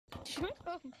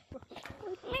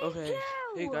Okay,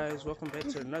 hey guys, welcome back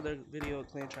to another video of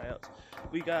clan tryouts.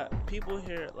 We got people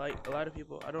here, like a lot of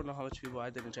people. I don't know how much people, I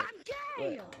didn't check,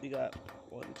 but we got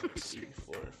 1, 2, 3,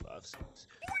 4, 5, 6.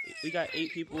 We got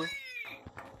 8 people.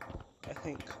 I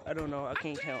think, I don't know, I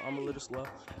can't count. I'm a little slow,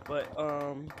 but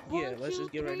yeah, let's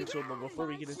just get right into it. But before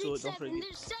we get into it, don't forget.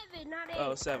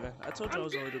 Oh, 7. I told you I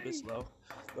was a little bit slow.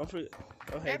 Don't forget.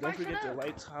 Okay, don't forget to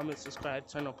like, comment, subscribe,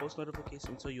 turn on post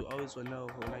notifications so you always will know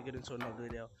when I get into another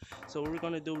video. So what we're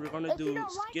gonna do,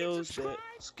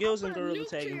 skills and gorilla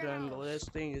tag, and then the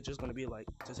last thing is just gonna be like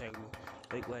to tag me,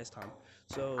 like last time.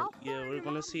 So yeah, we're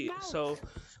gonna see. So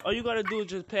all you gotta do is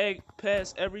just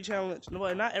pass every challenge.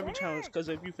 No, not every challenge, because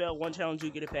if you fail one challenge, you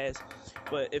get a pass.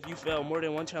 But if you fail more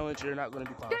than one challenge, you're not gonna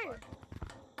be qualified.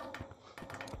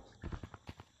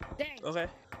 Okay.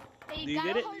 Do you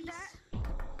get it?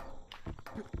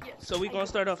 So we're gonna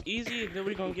start off easy, then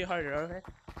we're gonna get harder, alright?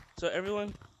 So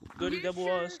everyone, go to double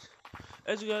walls.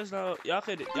 As you guys know, y'all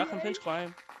can pinch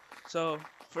climb. So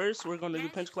first we're gonna do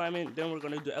pinch climbing, then we're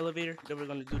gonna do elevator, then we're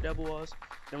gonna do double walls,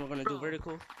 then we're gonna do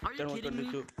vertical, then we're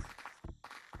gonna do.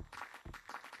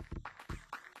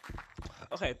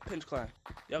 Okay, pinch climb.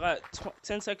 Y'all got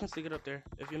 10 seconds to get up there.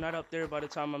 If you're not up there by the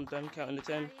time I'm done counting to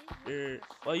 10,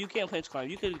 well, you can't pinch climb.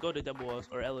 You could go to double walls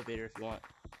or elevator if you want.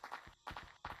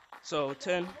 So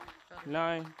 10,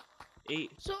 9,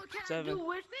 8, 7.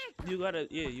 You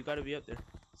gotta be up there.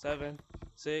 7,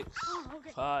 6,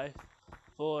 5,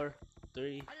 4,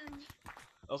 3.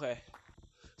 Okay.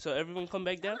 So everyone come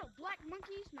back down.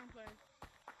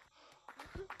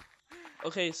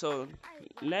 Okay, so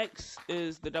next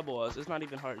is the double walls. It's not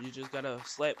even hard. You just gotta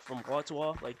slap from wall to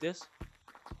wall like this.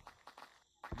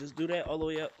 Just do that all the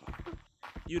way up.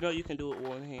 You know you can do it with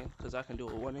one hand, because I can do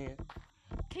it with one hand.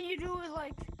 Can you do it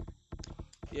like...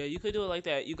 Yeah, you could do it like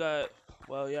that. You got...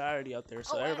 Well, you're already up there,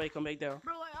 so everybody come back down.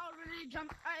 Bro, I already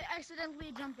jumped. I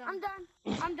accidentally jumped down.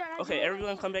 I'm done. Okay,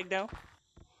 everyone come back down.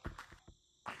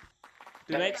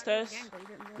 The next test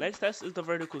is the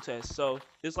vertical test. So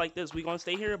it's like this. We're gonna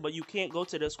stay here, but you can't go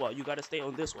to this wall. You gotta stay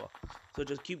on this wall. So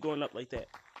just keep going up like that.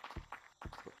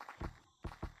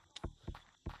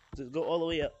 Just go all the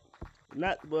way up.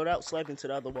 Not without slapping to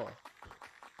the other wall.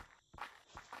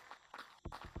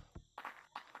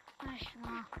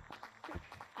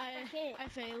 I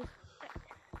failed.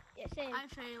 Yeah, same. I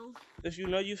failed. If you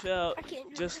know you failed,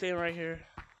 just stand right here.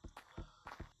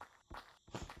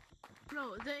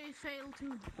 Bro, they failed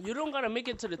too. You don't gotta make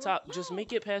it to the top. Just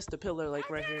make it past the pillar, like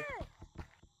right here.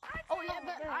 Oh yeah,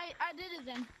 but I did it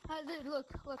then. I did.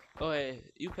 Look. Oh hey,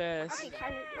 you passed.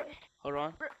 Hold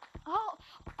on. Oh,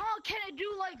 can I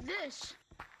do like this?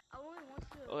 I only want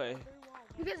to. Okay.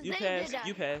 Because You they passed. did that.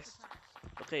 You passed.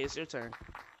 Okay, it's your turn.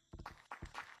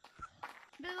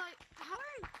 They're like, how?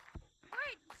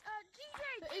 Wait,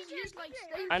 DJ. It's just like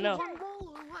stay I know. one roll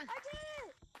or what? I did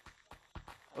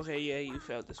it. Okay, yeah, you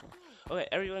failed this one. Okay,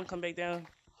 everyone come back down.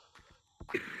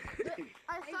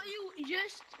 I thought you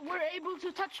just were able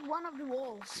to touch one of the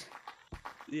walls.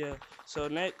 Yeah, so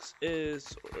next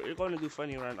is, we're going to do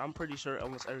funny run. I'm pretty sure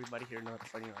almost everybody here knows the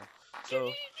funny run.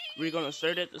 So, we're going to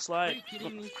start at the slide.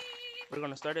 We're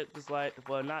going to start at the slide.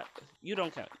 Well, not, you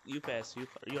don't count. You passed. You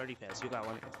already passed. You got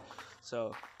one.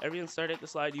 So, everyone start at the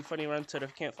slide. You funny run to the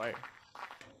campfire.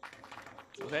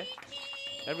 Okay?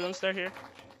 Everyone start here.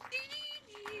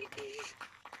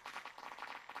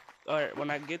 Alright, when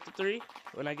I get to 3,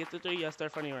 y'all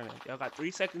start funny running. Y'all got 3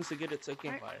 seconds to get it to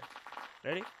campfire.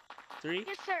 Ready? 3,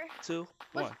 Yes, sir. 2,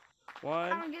 1. I 1,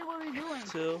 don't get what we're doing.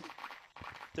 2,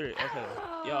 3. Okay,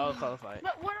 y'all all qualified.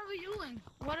 But what are we doing?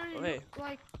 What are you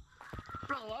like?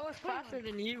 Bro, I was faster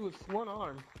than you with one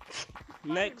arm.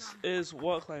 Next is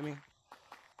wall climbing.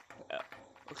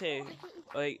 Okay,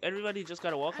 like everybody just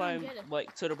gotta wall climb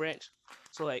like to the branch.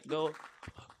 So like go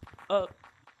up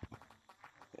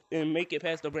and make it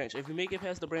past the branch. If you make it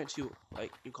past the branch, you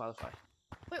qualify.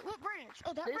 Wait, what branch?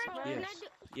 Oh, that This branch? branch?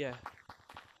 Yes. Yeah.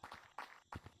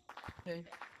 Okay.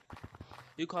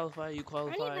 You qualify. I need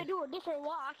to do a different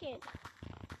wall. I can't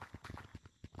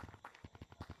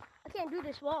do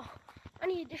this wall. I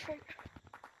need a different.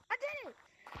 I did it.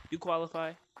 You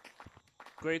qualify.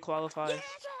 Gray qualifies. Yes,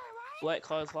 sir, right? Black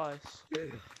qualifies.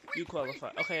 You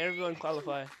qualify. Okay, everyone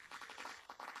qualify.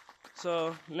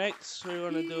 So next we're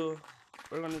gonna do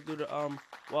the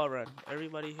wall run.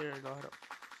 Everybody here know how to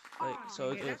so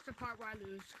Okay, that's the part where I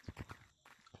lose.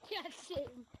 Yeah,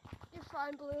 same. You're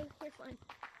fine, Blue. You're fine.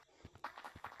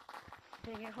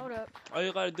 Okay, hold up. all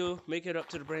you gotta do, make it up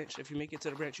to the branch. If you make it to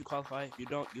the branch, you qualify. If you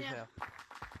don't, you fail.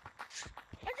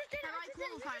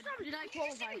 Did I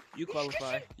qualify? You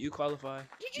qualify. You qualify.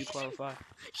 You qualify.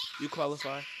 You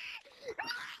qualify. Wait,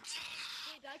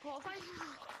 did I qualify?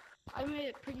 I made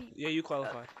it pretty. Yeah, you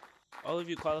qualify. All of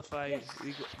you qualify. Yes.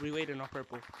 We waiting on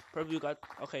purple. Purple, you got.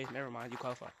 Okay, never mind. You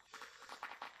qualify.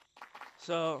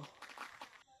 So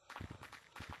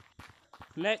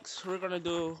next we're gonna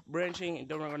do branching, and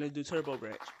then we're gonna do turbo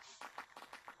branch.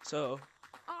 So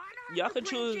y'all can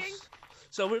choose.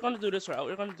 So we're gonna do this route.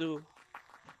 We're gonna do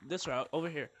this route over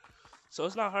here. So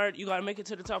it's not hard. You gotta make it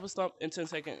to the top of stump in 10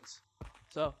 seconds.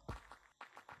 So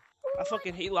I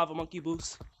fucking hate lava monkey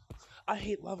boost. I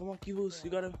hate lava monkey boost.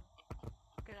 You gotta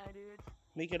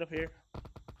make it up here.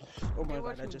 Oh my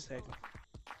god, I just tagged him.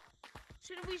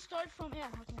 Should we start from here?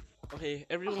 Okay,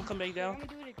 everyone come back down. Let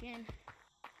me do it again.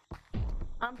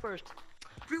 I'm first.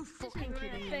 You fucking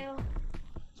kidding me?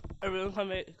 Everyone come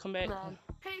back. No.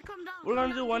 Hey, come down. We're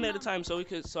gonna do one at a time so I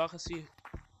can see.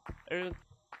 Everyone.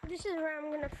 This is where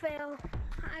I'm gonna fail.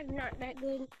 I'm not that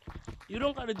good. You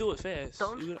don't gotta do it fast.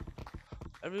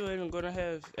 Everyone gonna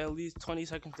have at least 20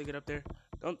 seconds to get up there.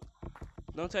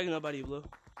 Don't tag nobody, Blue.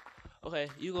 Okay,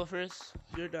 you go first.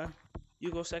 You're done.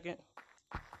 You go second.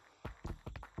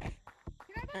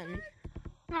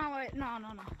 No, wait, no.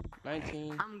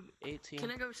 19, 18.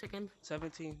 Can I go second?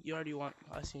 17. You already won.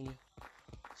 I seen you.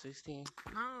 16.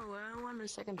 No, I want a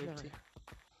second. 15.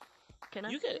 Can I?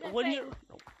 You can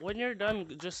when you're done,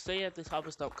 just stay at the top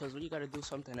of stuff because we gotta do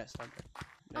something at stump.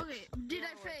 Okay, did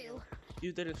I fail?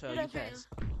 You didn't fail. You passed.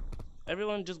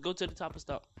 Everyone, just go to the top of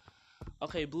stuff.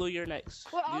 Okay, Blue, you're next.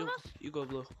 You go,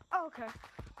 Blue. Oh, okay.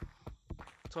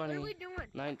 20, What are we doing?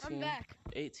 19, I'm back.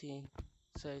 18,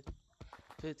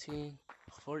 15,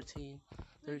 14,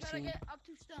 13. We gotta get up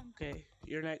to stump. Okay,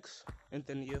 you're next, and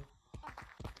then you.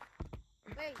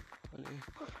 Wait.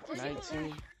 20,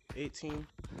 19, 18,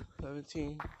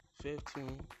 17,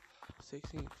 15,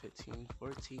 16, 15,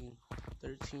 14,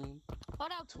 13,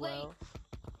 Hold up, 12,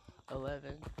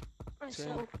 11, 10.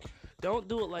 So, Don't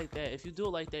do it like that. If you do it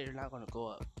like that, you're not gonna go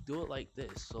up. Do it like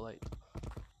this. So like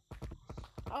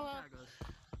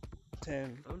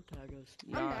 10, Don't tag us.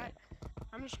 9,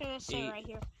 I'm just gonna stay 8, right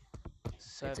here.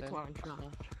 7, Clown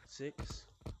challenge. 6,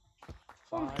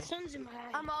 Oh, 5. my son's in my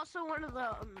eye. I'm also one of the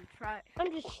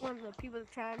I'm just one of the people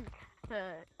trying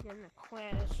to get in the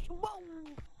class. Whoa!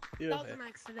 You're That was okay. an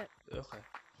accident. Okay.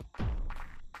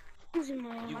 He's in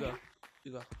my eye.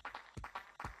 You go.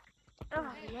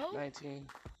 Oh, 19,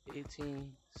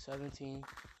 18, 17,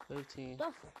 15,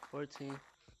 14,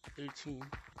 13,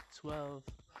 12,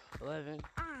 11,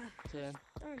 10,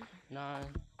 9,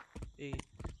 8,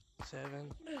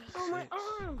 7, oh, my 6,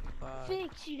 arm. 5.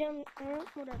 Fix, you done,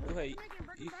 whatever. Okay,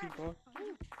 you keep going.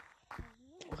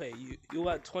 Okay, you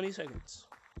got 20 seconds.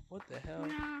 What the hell?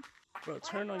 Nah. Bro,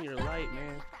 turn on your light,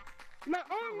 man. My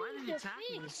arm Why did needs you a tap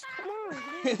me? fix. Come on,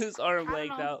 dude. His arm I don't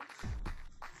blanked know. out.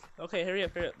 Okay, hurry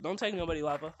up. Don't take nobody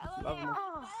lava.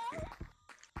 Oh,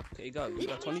 Okay, go. You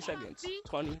got 20 seconds.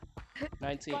 20,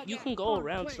 19. God, You yeah. can go Hold on,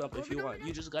 around wait, stuff what if we you doing want. now?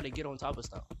 You just gotta get on top of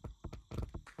stuff.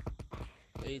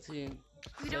 18,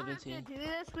 We don't have to 17. do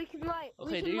this. We can like. we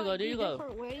Okay, can, there you go. like, There do you go.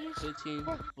 different ways. 15, Do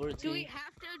we 14.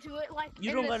 have to do it like? You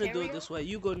in don't this gotta do it area? this way.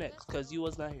 You go next, cause you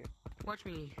was not here. Watch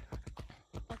me.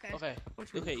 Okay. Okay.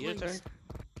 Watch me. Okay, your turn. please.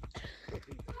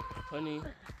 20,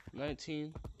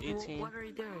 19, 18. What are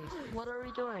we doing? What are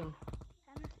we doing?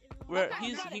 Where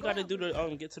he gotta do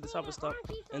the get to the top of stuff,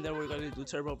 and then we're gonna do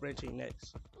turbo branching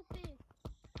next.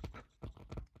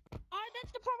 Alright,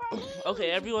 that's the part where I lose.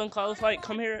 Okay, everyone qualified.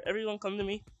 Come here. Everyone, come to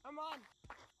me. I'm on.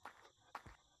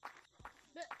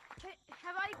 But,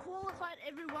 have I qualified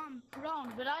every round?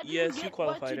 But I didn't Yes, get you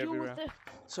qualified what to do every with round. the-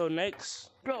 So next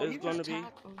Bro, is you gonna just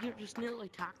be you just nearly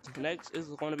tapped. next is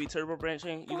gonna be turbo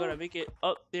branching. You gotta make it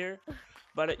up there,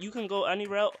 but you can go any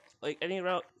route, like any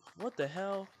route. What the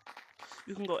hell?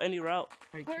 You can go any route,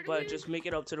 but just make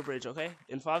it up to the bridge, okay?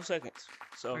 In 5 seconds.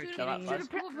 So, Are you shall I- kidding me? five-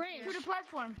 To the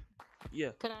platform.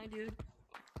 yeah. Can I, dude?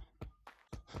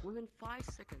 Within 5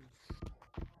 seconds.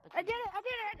 I did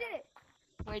it.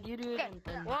 Wait, you do it and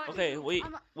then. Okay, wait.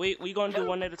 We gonna do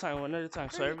one at a time.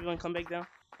 So everyone come back down.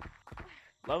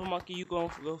 Lava Monkey, you go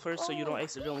first so you don't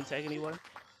accidentally tag anyone.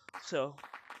 So,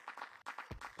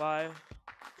 5,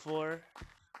 4.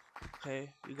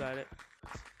 Okay, you got it.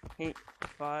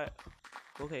 5.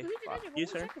 Okay, your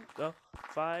turn. Go.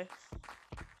 5,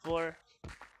 4,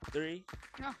 3,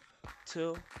 No.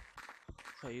 2.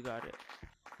 Okay, you got it.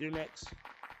 You're next.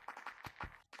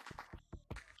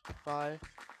 5,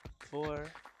 4,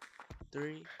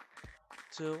 3,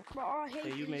 2. Bro, I hate Okay,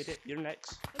 you this. made it. You're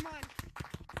next. Come on.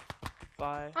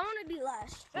 5, I wanna be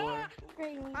last. 4,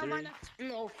 Dang. 3.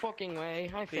 No fucking way.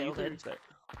 I Okay, you failed can it. restart.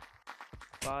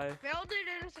 5, Failed it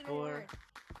in a single 4, word.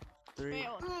 3.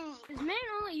 Failed. Is man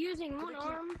only using one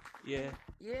arm? Yeah.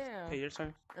 Yeah. Okay, your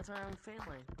turn. That's why I'm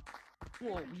failing.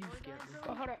 Whoa, you scared me.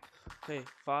 Oh, hold up. Okay,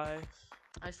 5,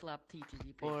 I slapped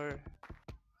TTZ. 4,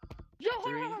 Yo,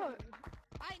 3, hold on.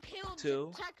 I killed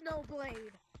 2, Technoblade.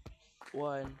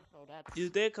 1. Oh, that's. You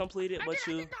did complete it, but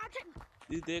I you did not take.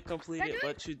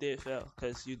 but you did fail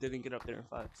because you didn't get up there in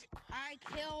 5. I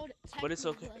killed Technoblade. But it's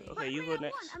okay. Okay, you go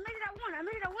next. I made it at 1. I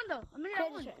made it at 1 though. I made it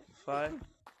at 1. 5.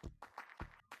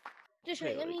 Just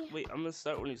Okay, wait, let me. wait. I'm gonna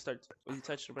start when you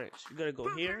touch the branch. You gotta go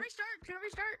Bro, here. Can we start? Can we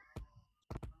start?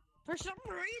 For some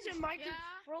reason, my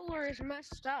controller is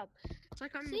messed up. It's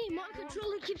like I'm. See, my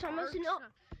controller keeps on messing up.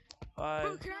 5,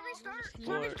 Bro, can I restart? Can I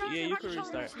 4. restart? Yeah, you My can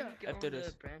controller restart messed up. after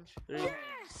this. 3,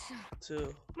 Yes!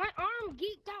 2, My arm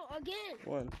geeked out again.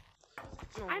 1.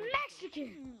 I'm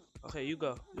Mexican. Okay, you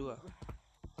go. You go.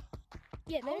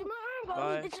 Yeah, there my arm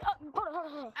Five. goes. It's up. Hold on, hold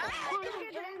on, hold on. Let me get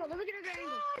a good angle. Let me get a good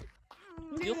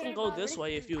angle. You can go this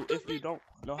way if you don't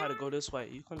know how to go this way.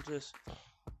 You can just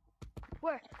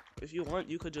Where? if you want,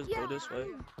 you could just go this way.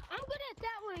 I'm good at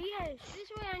that way, yes. This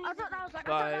way I need I thought that was like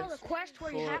Five, I thought that was a quest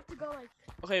where you 4. have to go like.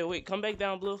 Okay, wait. Come back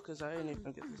down, Blue, because I ain't even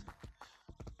gonna get this.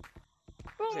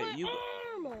 Bro, Okay, my you-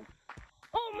 arm.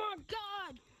 Oh my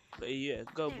god. Okay, yeah,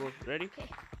 go, Blue. Ready? Okay.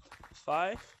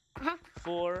 5, Uh-huh.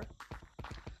 4, I'm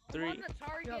 3, on the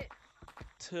target.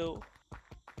 2.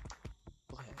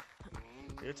 Okay,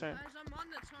 your turn. Guys, I'm on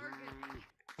the target.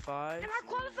 5, Am I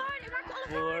qualified? Am I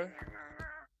qualified? 4.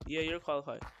 Yeah, you're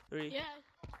qualified. 3, Yeah.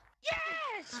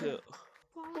 Yes! 2,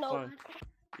 No. 1.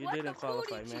 You What didn't the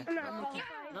qualify, booty man. I'm not Not monkey.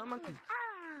 qualified. Not monkey.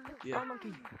 Yeah. Not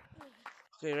monkey.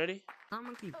 Okay, ready? Not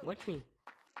monkey. Watch me.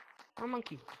 Not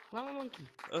monkey. Not monkey.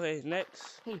 Okay,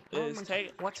 next Hey, is monkey.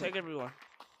 tag Watch me. everyone.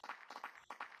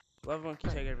 Love monkey,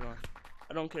 tag everyone.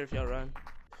 I don't care if y'all run.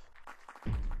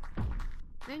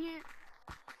 Dang it.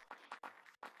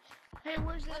 Hey,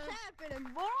 where's the? What's happening?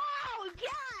 Oh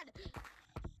God!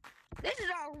 This is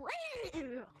a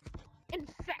real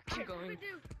infection. Keep going.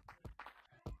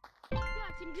 Yeah,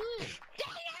 I can do it.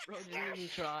 Bro, didn't even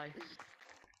try.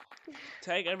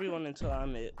 Tag everyone until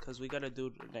I'm it, cause we gotta do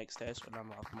the next task when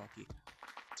I'm off monkey.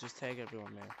 Just tag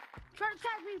everyone, man. Try to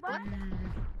tag me,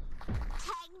 bud.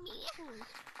 Tag me.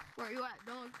 Where are you at,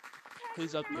 dog?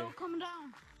 Who's up there? Bro, come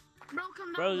down. Bro, come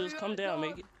down. Bro, where just you come at, down, dog?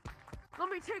 make it. Let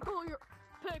me tickle your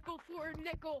pickle for a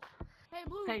nickel. Hey,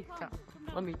 Blue, Hey, come, tap. come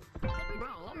down. Let me. Bro,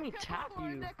 let me tap for a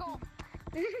you. nickel.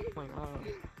 Oh my god.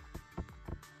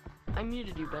 I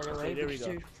muted you, by the way. Okay, there we because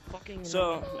go. you're fucking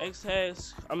So annoying. next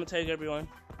task, I'm gonna tag everyone.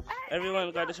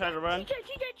 Everyone got to try to run. TJ,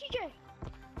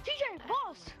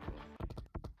 boss.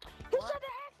 Who said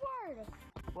the F word?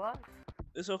 What?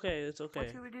 It's okay. It's What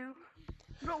okay. should we do?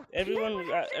 Bro,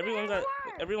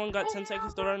 Everyone got 10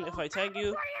 seconds to run. If I tag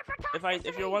you,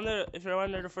 if you're one of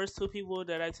the first 2 people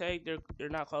that I tagged, you're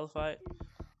not qualified.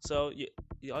 So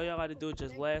all y'all got to do is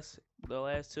just the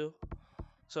last 2.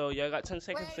 So y'all got 10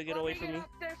 seconds to get away from me. Up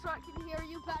there so I can hear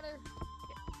you better.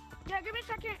 yeah, give me a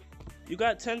second. You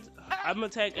got 10. I'm gonna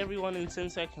tag everyone in 10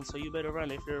 seconds, so you better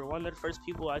run. If you're one of the first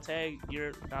people I tag,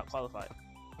 you're not qualified.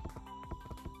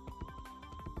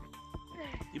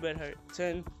 You better hurry.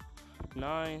 10,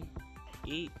 9,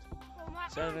 8,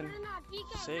 7,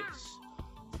 6,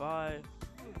 5,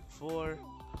 4,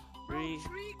 3,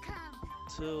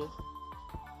 2.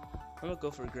 I'm gonna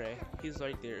go for Gray. He's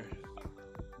right there.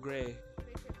 Gray.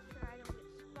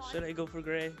 Should I go for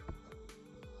Gray?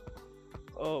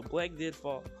 Oh, Black did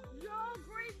fall.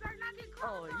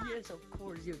 Oh, yes, of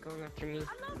course you're going after me.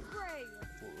 I love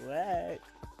Gray. Black.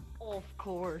 Of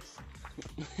course.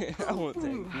 I won't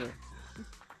take it.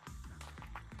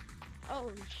 Oh,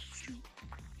 shoot.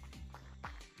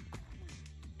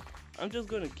 I'm just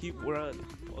gonna keep running.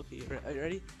 Okay, are you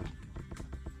ready?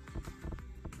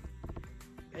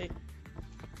 Hey.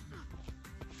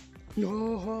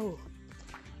 No.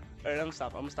 Alright, I'm gonna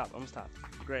stop.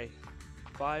 Gray.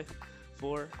 5,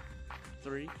 4,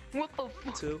 3, What the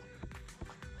fuck? 2.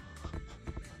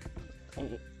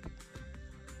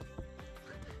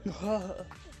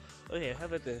 Okay, how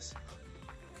about this?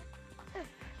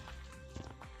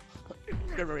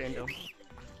 You're random.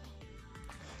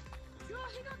 Yo,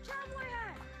 he got tramway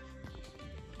hat.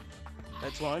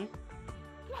 That's 1.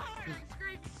 That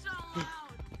screamed so loud.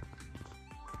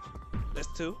 That's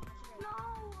 2. No.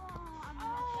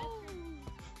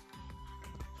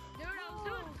 Dude, I was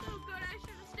doing so good. I should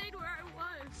have stayed where I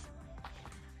was.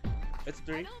 That's I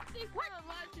 3. don't think we're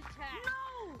allowed to tag.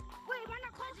 No. Wait, am I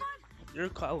not qualified? You're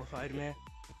qualified, man.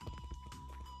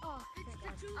 Oh,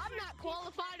 I'm not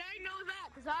qualified. I know that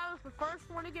because I was the first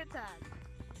one to get tagged.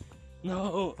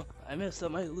 No, I messed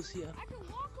up my Lucia. I can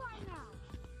walk right now.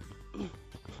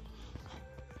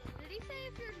 Did he say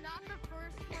if you're not the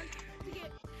first one to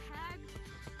get tagged,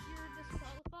 you're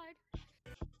disqualified?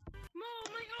 No,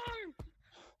 my arm!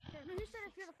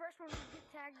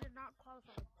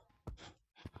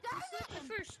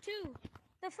 first two.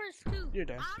 The first two. You're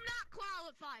done. I'm not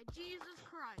qualified. Jesus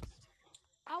Christ.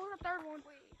 I was the third one.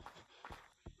 Wait.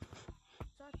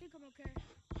 So I think I'm okay.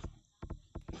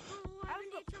 Oh, I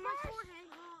need to my forehead.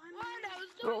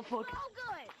 Oh, fuck. So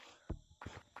good.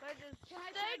 But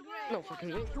just No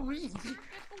fucking way.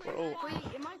 Bro.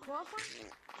 Wait, am I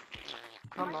qualified?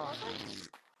 I'm not.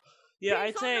 Yeah,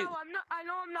 I Please, tagged. I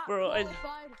know I'm not Bro,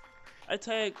 qualified. I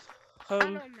tagged I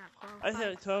him. know I'm not qualified. I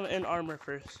tagged him in armor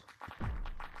first.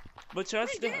 But y'all Wait,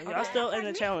 still, did- y'all okay. still in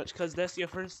the challenge, cause that's your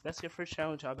first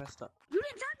challenge. Y'all messed up. You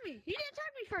didn't tag me. He didn't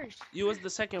tag me first. You was the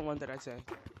second one that I tagged.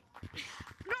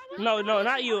 No, No,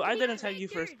 not you. I didn't tag you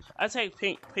first. I tagged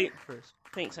Pink first.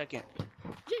 Pink second. Yeah,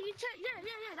 you tagged. Yeah.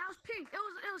 That was pink.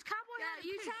 It was cowboy. Yeah,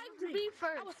 you tagged me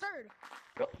first. I was third.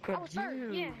 Bro, I was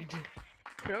third, yeah.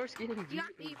 Bro, it's getting You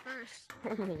got me first.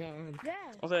 Oh my god. Yeah.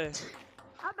 Okay,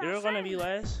 I'm about you're gonna second. be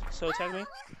last, so tag me.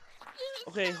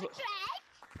 Okay.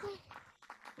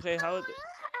 Okay, how?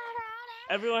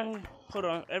 Everyone, hold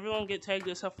on. Everyone get tagged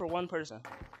except for one person.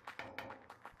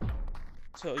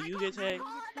 So you get tagged. I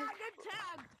call it not getting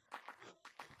tagged.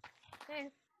 Hey,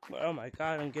 Oh my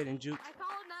god, I'm getting juked. I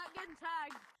call it not getting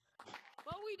tagged.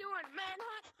 What we doing,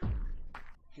 manhunt?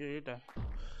 Here, you're done.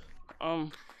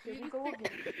 here we go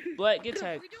again. Black, get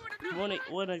tagged. We doing another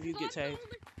One of you get tagged.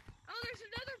 Oh, there's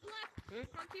another black.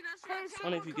 Monkey that's not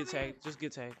One of you get tagged. Just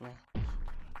get tagged, man.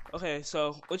 Okay,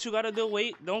 so what you gotta do?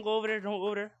 Wait, don't go over there. Don't go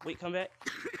over there. Wait, come back.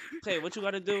 Okay, what you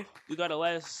gotta do? You gotta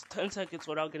last 10 seconds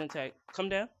without getting tagged. Come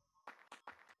down.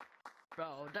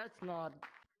 Bro, that's not.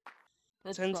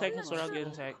 That's 10 not seconds without possible.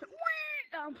 getting tagged.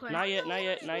 I'm playing. Not yet, not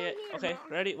yet, not yet. Okay,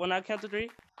 ready? When I count to 3.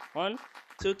 1,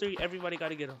 2, 3. Everybody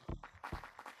gotta get them.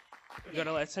 You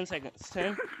gotta last 10 seconds.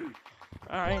 10.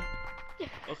 Alright.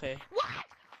 Okay. What?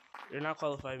 You're not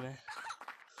qualified, man.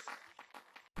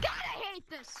 God, I hate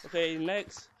this. Okay,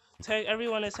 next. Tag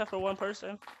everyone except for one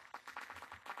person.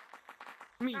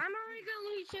 Me. I'm already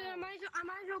gonna lose, so I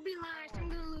might as well be last. I'm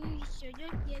gonna lose, so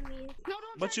just give me. No,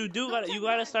 don't. But tag you me. do Don't gotta, tag you me.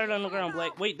 gotta start on the ground,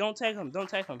 Blake. Wait, don't tag him. Don't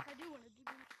tag him. I do want to do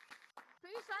that.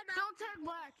 Please sign out. Don't tag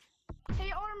black.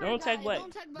 Hey, armor Don't guy. tag Blake.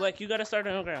 Don't tag black. Blake, you gotta start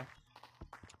on the ground.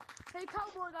 Hey,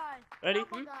 cowboy guy. Ready?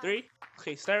 Cowboy guy. 3.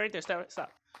 Okay, start right there.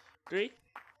 Stop. 3,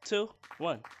 2,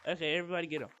 1. Okay, everybody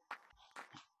get him.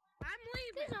 I'm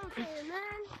leaving. It's okay, man.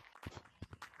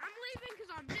 I'm leaving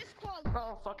because I'm disqualified.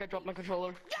 Oh fuck! I dropped my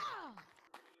controller. Yeah.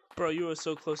 Bro, you were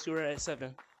so close. You were at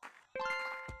 7.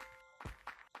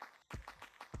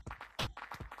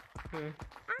 I'm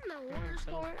the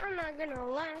worst one. I'm not gonna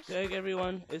last. Tag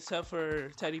everyone except for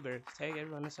Teddy Bear. Tag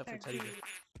everyone except for Teddy Bear.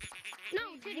 No,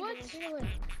 what?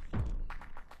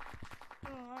 Oh,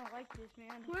 I don't like this,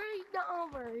 man. Where's the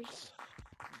overs?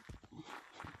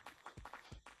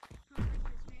 I don't like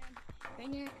this, man.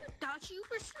 Dang it. Thought you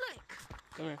were slick.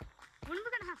 Come here. When are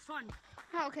we gonna have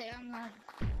fun? Okay, I'm not.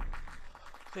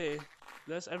 Okay,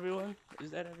 that's everyone.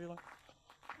 Is that everyone?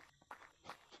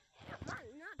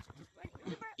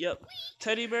 Yep.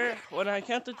 Teddy Bear, when I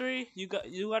count to 3, you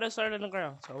gotta start on the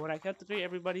ground. So when I count to 3,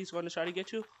 everybody's gonna try to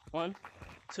get you. 1,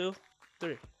 2,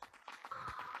 3.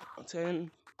 10,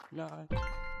 9.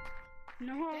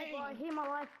 No, bro, I hate my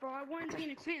life, bro. I wanted to be an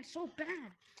advance so bad.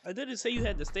 I didn't say you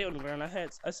had to stay on the ground.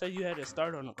 I said you had to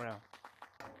start on the ground.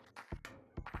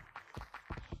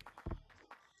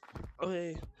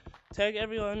 Okay. Tag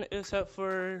everyone except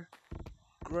for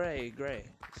Gray.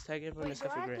 Just tag everyone Wait, do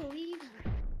except I for have Gray. to leave?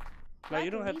 No, you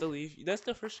don't have to leave. That's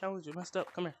the first challenge. You messed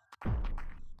up. Come here. I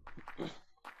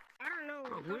don't know.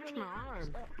 Bro, how where's many my hours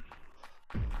arm?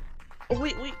 left. Oh,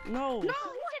 wait. No. No,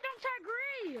 wait, don't tag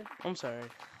Gray. I'm sorry.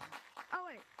 Oh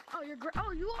wait. Oh, you're Gray.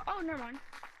 Oh, you are. Oh, never mind.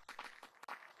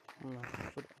 No.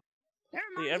 Never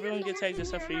mind. Hey, everyone get tagged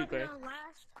except for you, Gray.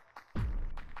 Last.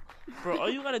 Bro, all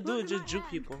you gotta do is just juke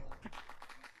people.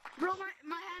 Bro,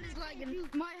 my hand is lagging.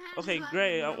 My hand. Okay, is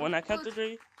Gray, lagging, bro. when I count to Look.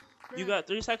 3, you got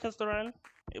 3 seconds to run,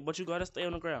 but you gotta stay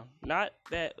on the ground. Not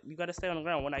that you gotta stay on the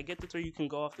ground. When I get to 3, you can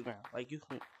go off the ground. Like, you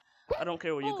can, I don't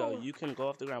care where you go. You can go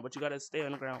off the ground, but you gotta stay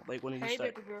on the ground. Like, when you Hey,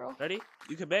 start. baby girl. Ready?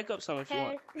 You can back up some if you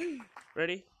want.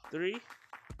 Ready? 3,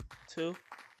 2,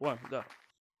 1, go.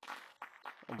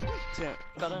 Oh my, 10.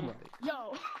 Got him. Oh my.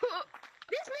 Yo.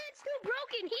 This man's too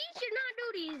broken. He should not do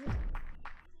these.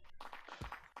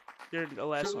 You're the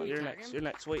last Should one. we You're tag next. him? Y'all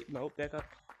next. Wait, no, back up.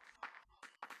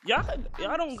 Y'all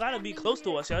don't gotta be close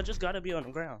to us. Y'all just gotta be on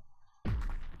the ground.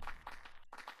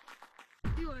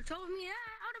 You would have told me that.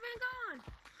 I would have been gone.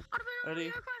 I would have been Ready?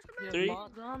 over here across the You bridge.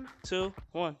 have 3, mods on? 2,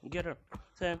 1, get her.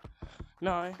 10,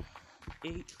 9,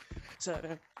 8,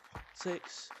 7,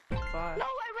 6, 5. No,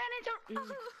 I ran into.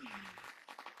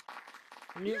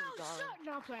 You Yo, got shut. him.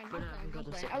 No, I'm playing. I'm But playing. I'm I'm gonna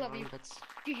playing. sit I love down, you. that's-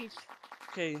 GG's.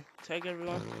 Okay, tag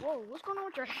everyone. Whoa, what's going on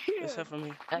with your hair? Except for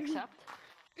me. Accept.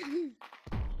 Come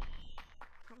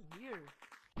here.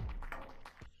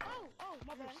 Oh,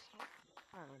 my bad.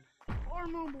 Fine. Or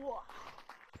move.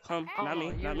 Come, Oh, not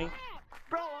me, not me.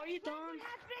 Bro, are you done?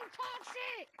 That's being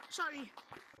toxic. Sorry.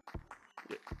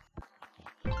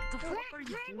 The fuck are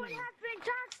you Penguin doing? has been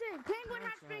toxic. Penguin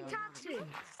has been toxic.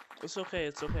 It's okay,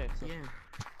 it's okay. It's okay. Yeah.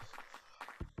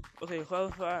 Okay,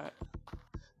 qualify.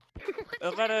 I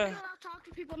I'll gotta. talk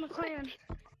to people in the clan.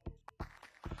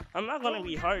 I'm not gonna Oh,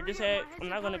 be that's hard to real. tag. My I'm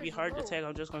not gonna be headset hard to power is tag.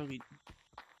 I'm just gonna be.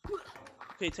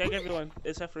 Okay, tag everyone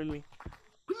except for me.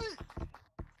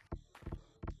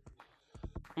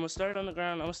 I'm gonna start on the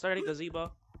ground. I'm gonna start at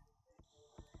gazebo.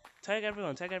 Tag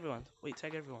everyone. Tag everyone. Wait,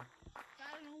 tag everyone.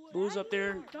 Blue's up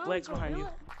there. Black's behind you.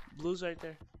 Blue's right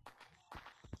there.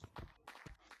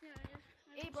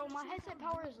 Hey, bro, my headset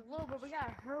power is low, but we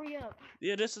gotta hurry up.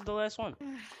 Yeah, this is the last one.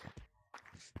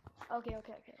 Okay.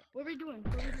 What are we doing?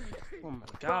 Oh my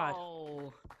god.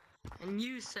 Bro. And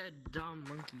you said dumb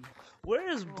monkey. Where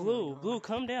is my Blue? God. Blue,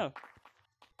 come down.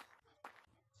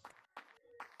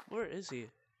 Where is he?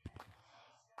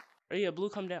 Oh yeah, Blue,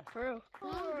 come down. For real.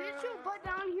 Oh, get your butt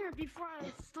down here before I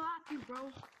slap you, bro.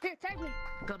 Here, tag me.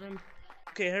 Got him.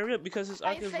 Okay, hurry up because his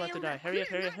Aki's about to die. Hurry up,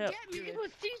 hurry up, hurry up. Get me. It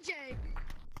was TJ.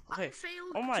 Okay. I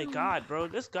failed. Oh my to- god, bro.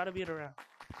 This gotta be the round.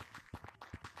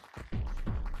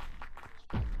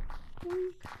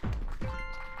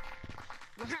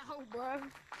 Wow, bro.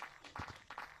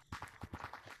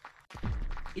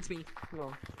 It's me.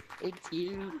 No. It's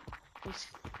you. You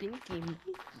stinky monkey.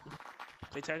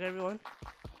 Okay, tag everyone.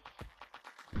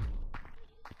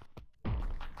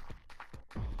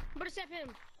 But except him.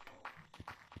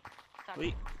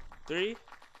 Wait. 3,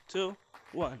 2,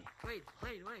 1. Wait.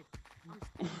 What are we doing?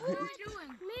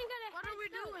 What are we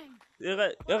doing?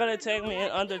 You're gonna tag me in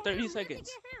under 30 seconds.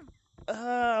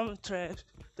 I'm trash.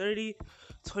 30,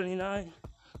 29,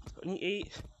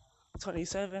 28,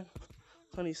 27,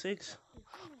 26,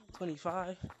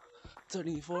 25,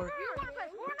 24,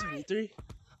 23,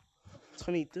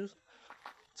 22,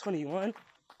 21.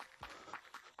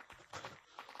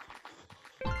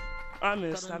 I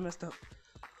messed up.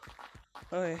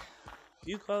 Okay,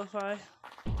 you qualify.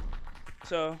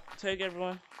 So, tag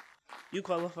everyone. You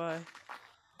qualify.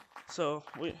 So,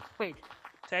 Wait.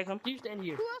 tag him. You stand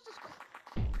here. Who else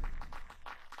is?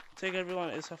 Tag everyone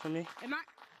except for me. Am I?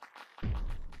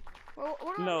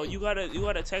 What are No, we? you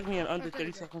gotta tag me in under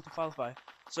 30 seconds to qualify.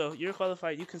 So you're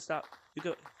qualified. You can stop. You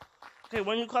go. Okay,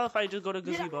 when you qualify, just go to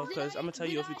gazebo because I'm gonna tell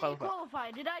you if you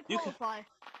qualify. Did I You can- qualify?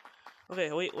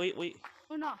 Okay, wait.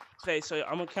 Or not? Okay, so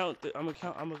I'm gonna count. I'm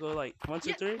gonna go like 1,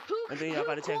 2, 3, and then y'all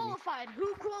gotta tag me.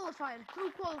 Who qualified?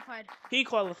 He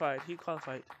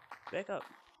qualified. Back up.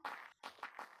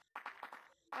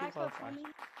 He Back up, qualified.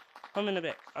 homie. Come in the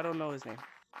back. I don't know his name.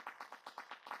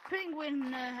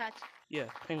 Penguin hat. Yeah,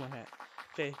 penguin hat.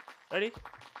 Okay, ready?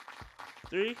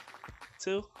 3,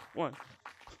 2, 1.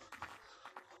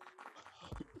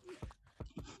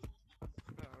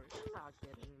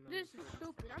 This is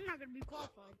stupid. I'm not gonna be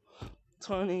qualified.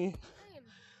 20,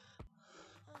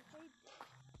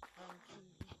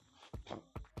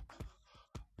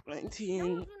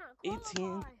 19,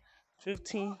 18,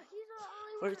 15,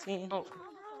 14,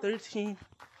 13,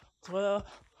 12,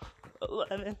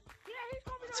 11,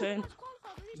 10,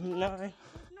 9,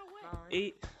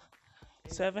 8,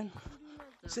 7,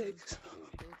 6,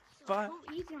 5,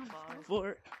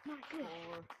 4,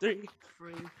 3,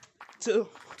 3, 2,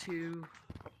 2,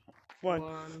 1.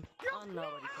 1. Oh,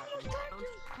 nobody clapping.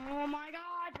 Oh my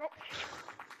god, bro.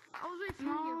 I was waiting for you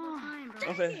the whole time, bro.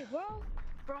 Okay.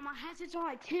 Bro, my headset's on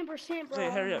like 10%, bro. Okay,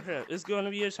 hurry up. It's going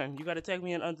to be your turn. You got to tag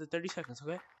me in under 30 seconds,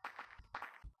 okay?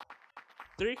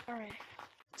 3, Alright.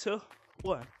 2,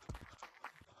 1.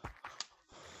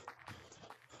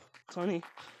 20,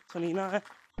 29,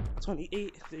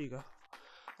 28. There you go.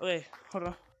 Okay, hold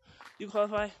on. You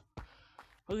qualify?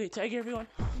 Okay, tag everyone.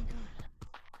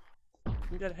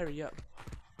 You gotta hurry up.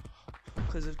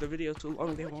 Because if the video's too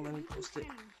long, they won't let me post it.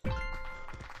 Wait,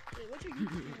 what's your YouTube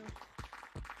channel?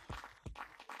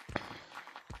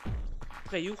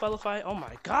 Okay, you qualify? Oh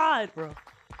my god, bro.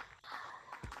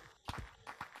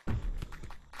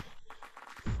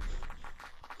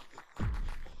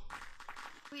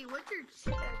 Wait, what's your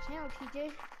channel,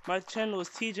 TJ? My channel is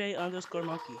TJ_monkey.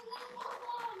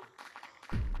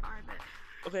 Alright, bet.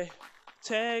 Okay,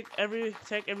 tag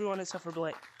everyone except for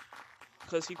Black.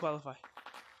 Because he qualified.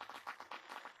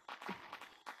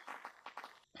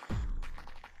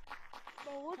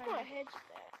 Bro, what's my headset?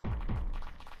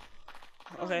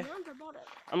 Okay,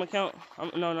 I'm gonna count.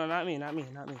 No, not me. I'm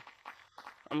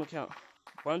gonna count.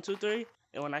 1, 2, 3,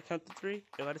 and when I count to 3,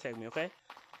 you gotta tag me, okay?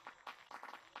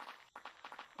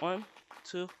 1,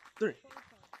 2, 3.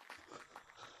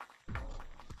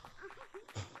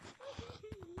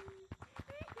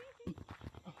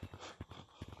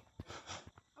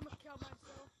 I'm gonna kill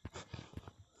myself.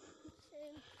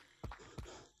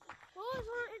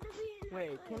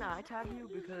 Wait, can I tag you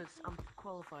because I'm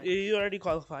qualified? Yeah, you already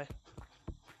qualified.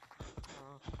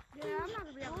 Yeah, I'm not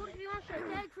gonna be able to. You want to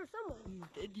tag for someone?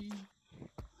 Daddy.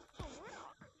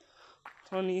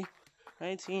 20,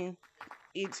 19,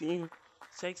 18,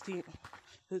 16,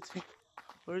 15,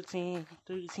 14,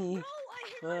 13,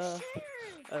 12,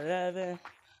 11,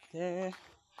 10,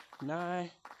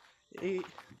 9, 8,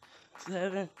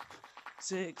 7,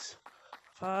 6,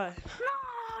 5. No,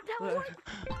 that was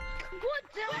what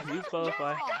the? You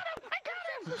qualify. I got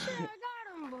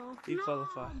him, bro. You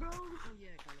qualify. Bro. Oh yeah,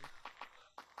 I got him.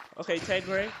 Okay, tag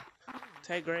Gray.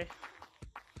 Tag Gray.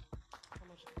 How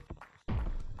much?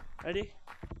 Ready?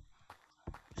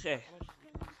 Okay. How much?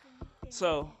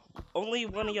 So only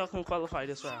one of y'all can qualify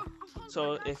this round.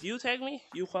 So if you tag me,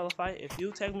 you qualify. If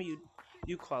you tag me,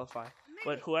 you qualify.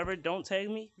 But whoever don't tag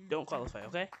me, don't qualify.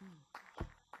 Okay?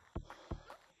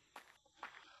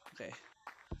 Okay.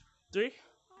 3, I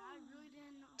really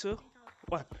didn't know. 2,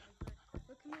 1.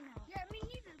 Look at me now. Yeah, me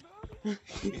neither, bro.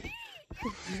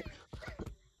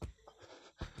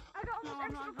 I got almost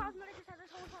every No, single cosmetic just had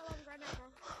this whole time right now, bro.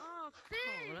 Oh, Oh,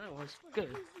 Finn. that was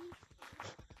good.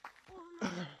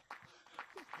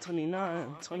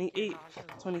 29, 28,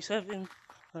 27,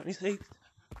 26,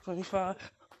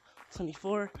 25,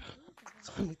 24,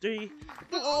 23.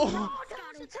 Oh! Oh, that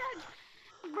was a tag,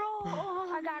 bro. Oh,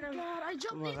 I got him. God, I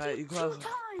jumped Alright, into you 2 qualified.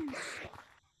 times.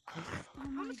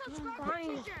 I'm gonna subscribe to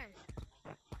Fine. TJ.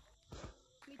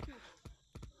 Me too.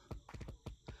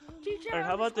 TJ, Alright,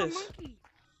 how about this? Monkey.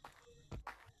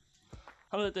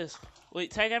 How about this?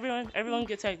 Wait, tag everyone. Everyone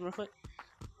get tagged real quick.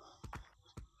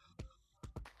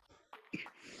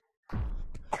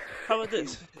 How about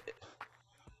this?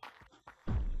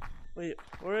 Wait,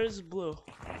 where is Blue?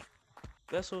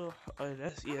 That's who. Oh,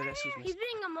 that's yeah. That's who's He's missing.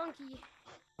 being a monkey.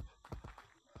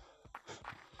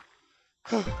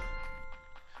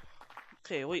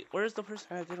 Okay, wait. Where's the person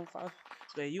I didn't follow?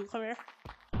 Okay, you come here.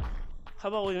 How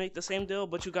about we make the same deal,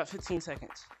 but you got 15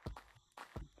 seconds.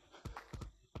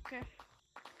 Okay.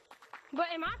 But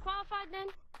am I qualified then?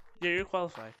 Yeah, you're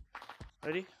qualified.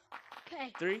 Ready?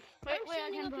 Okay. 3, I'm wait, I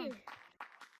standing can up run. here.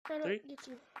 Try to 3, get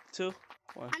you. 2,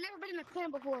 1. I never been in a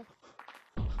clan before.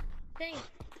 Dang.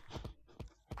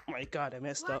 Oh my God, I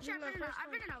messed Well, up. actually,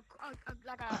 I've been in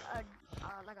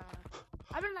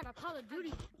I've been like a Call of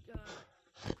Duty.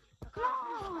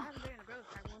 I haven't been in a Grove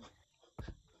Tag one.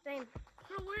 Same.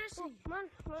 Bro, where is he? Come on,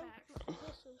 come on.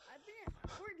 I've been in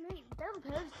Fortnite. Down,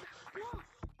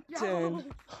 Pez.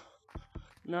 10,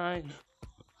 9,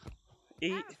 I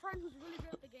 8, have a friend who's really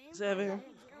good at the game. 7,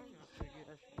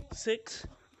 6,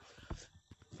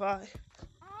 5,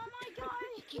 Oh my God,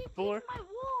 he keeps 4, hitting my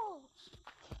walls.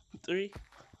 3,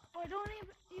 I don't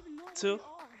even know where 2, they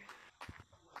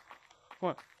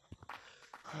are. 1.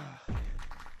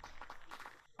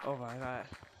 Oh my God.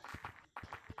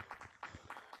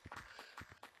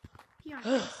 He on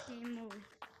this game mode.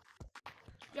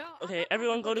 Yo, Okay,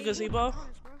 everyone go to gazebo.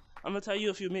 I'm gonna tell you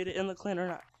if you made it in the clan or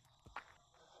not.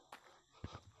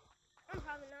 I'm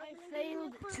probably not. I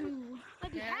failed to.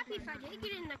 I'd be happy if I did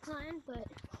get in the clan, but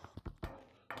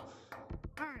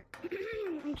Alright.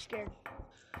 I'm scared.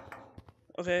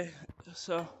 Okay,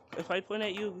 so if I point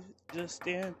at you, just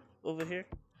stand over here.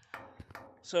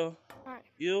 So, Alright.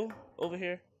 you over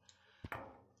here.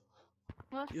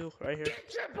 What? You right here.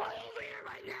 Get your boy over here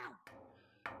right now!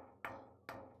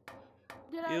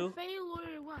 Did You. I fail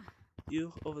or what?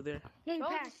 You over there. Yeah, you Bro,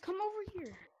 passed. just come over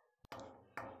here.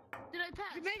 Did I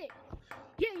pass? You made it.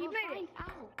 Yeah, you made it.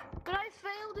 Out. But I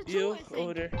failed it too, You I think.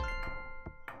 over there.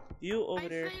 You over I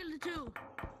there. failed it too.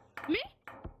 Me?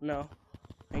 No,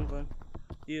 England.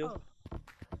 You. Oh.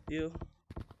 You.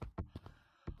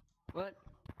 What?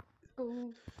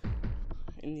 Ooh.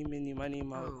 Any, mini, money,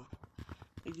 mo. Oh.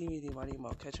 Eeny, meeny, miny, mo.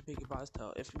 Catch a piggy boss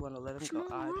tail. If you wanna let him go,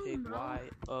 Small I room, pick bro.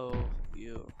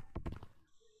 Y-O-U.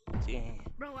 Damn.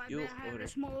 Bro, I You bet I over have there. the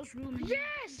smallest room in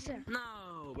Yes!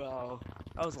 No, bro.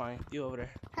 I was lying. You over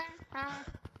there. Ha ha.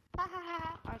 Ha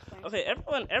ha ha. Okay,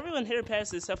 everyone here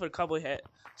passed except for the cowboy hat.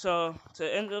 So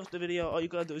to end of the video, all you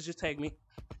gotta do is just tag me.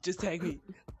 Just tag me.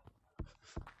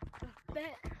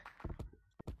 Bet.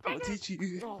 I'm gonna teach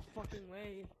you. No fucking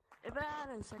way. If I had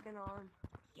a second arm.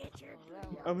 Get your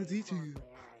I'm gonna teach you.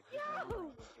 Yo!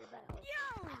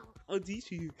 Yo! I'll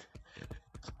teach you.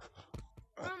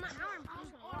 Bro, my arm.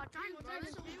 Oh, time, bro.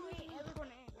 This will be everyone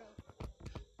in, bro.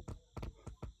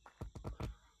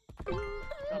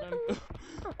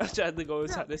 I tried to go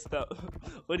inside this stuff,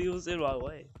 but he was in my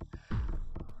way.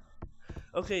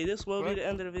 Okay, this will be the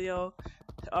end of the video.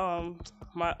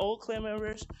 My old clan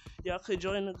members, y'all could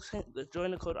join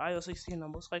the code IO16.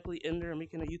 I'm most likely in there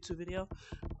making a YouTube video,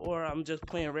 or I'm just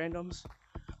playing randoms.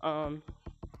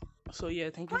 So yeah,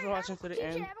 thank you for watching to the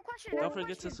end. Don't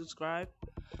forget to subscribe,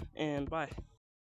 and bye.